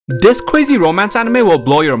This crazy romance anime will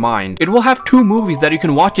blow your mind. It will have 2 movies that you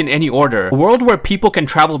can watch in any order. A world where people can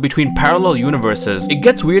travel between parallel universes. It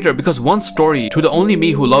gets weirder because one story, To the Only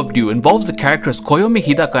Me Who Loved You, involves the characters Koyomi,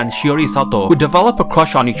 Hidaka and Shiori Satou, who develop a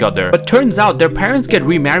crush on each other. But turns out their parents get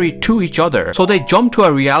remarried to each other, so they jump to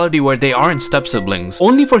a reality where they aren't step-siblings,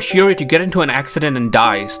 only for Shiori to get into an accident and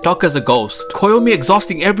die, stuck as a ghost, Koyomi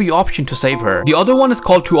exhausting every option to save her. The other one is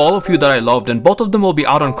called To All of You That I Loved, and both of them will be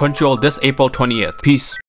out on Crunchyroll this April 20th. Peace.